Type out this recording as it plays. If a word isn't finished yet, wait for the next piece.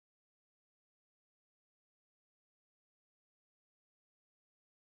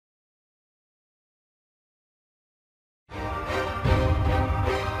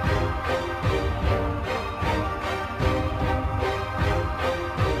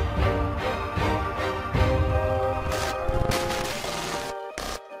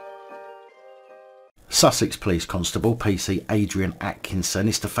Sussex Police Constable PC Adrian Atkinson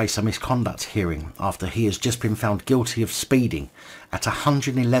is to face a misconduct hearing after he has just been found guilty of speeding at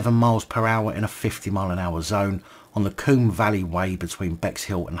 111 miles per hour in a 50-mile-an-hour zone on the Combe Valley Way between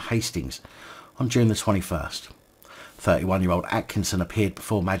Bexhill and Hastings on June the 21st. 31-year-old Atkinson appeared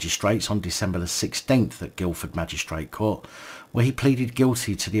before magistrates on December the 16th at Guildford Magistrate Court, where he pleaded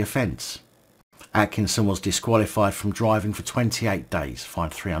guilty to the offence. Atkinson was disqualified from driving for 28 days,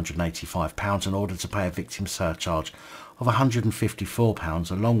 fined £385 in order to pay a victim surcharge of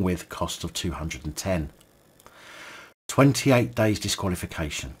 £154 along with cost of £210. 28 days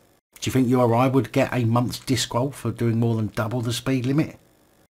disqualification. Do you think you or I would get a month's disqual for doing more than double the speed limit?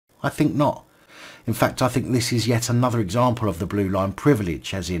 I think not. In fact, I think this is yet another example of the blue line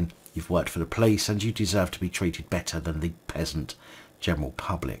privilege, as in you've worked for the police and you deserve to be treated better than the peasant general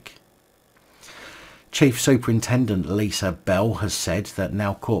public. Chief Superintendent Lisa Bell has said that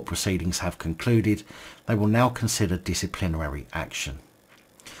now court proceedings have concluded, they will now consider disciplinary action.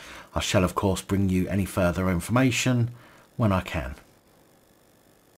 I shall of course bring you any further information when I can.